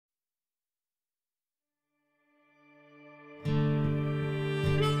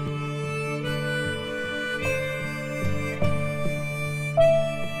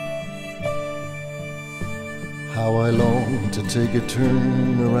long to take a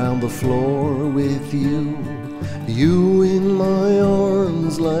turn around the floor with you. You in my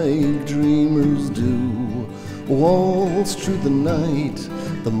arms like dreamers do. Waltz through the night,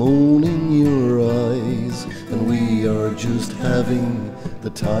 the moon in your eyes, and we are just having the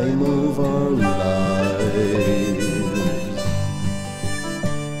time of our lives.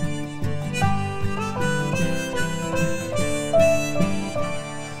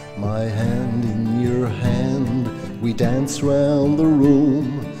 My hand in your hand, we dance round the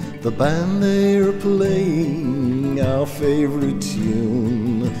room. The band, they're playing our favorite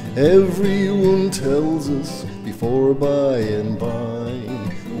tune. Everyone tells us before by and by,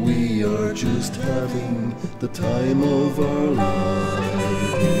 we are just having the time of our lives.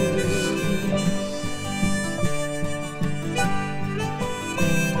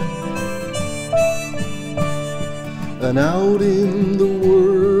 And out in the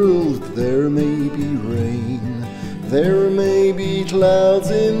world there may be rain, there may be clouds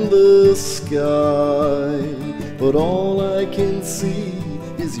in the sky, but all I can see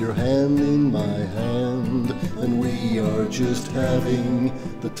is your hand in my hand, and we are just having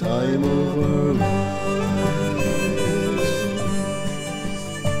the time of our lives.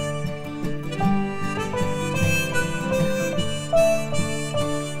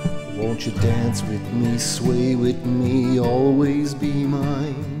 Won't you dance with me, sway with me, always be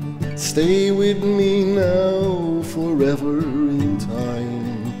mine? Stay with me now, forever in time.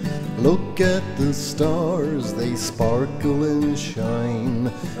 Look at the stars, they sparkle and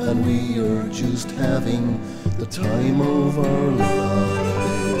shine, and we are just having the time of our lives.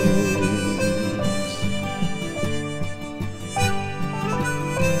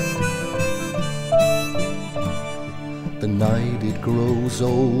 The night, it grows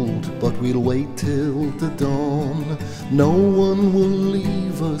old, but we'll wait till the dawn. No one will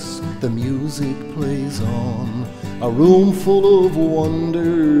leave us, the music plays on. A room full of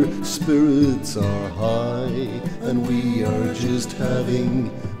wonder, spirits are high, and we are just having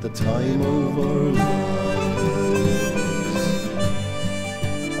the time of our lives.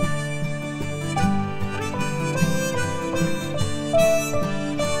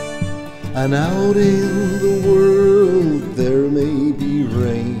 And out in the world there may be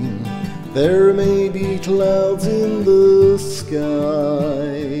rain, there may be clouds in the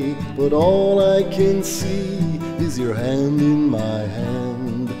sky, but all I can see is your hand in my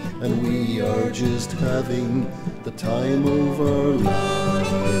hand, and we are just having the time of our lives.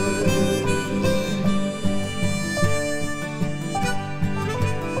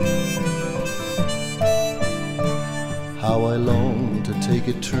 How I long to take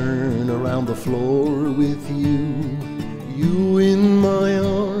a turn around the floor with you. You in my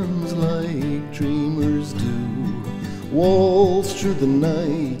arms like dreamers do. Waltz through the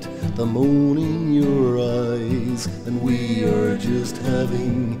night, the moon in your eyes, and we are just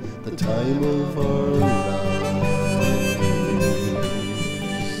having the time of our lives.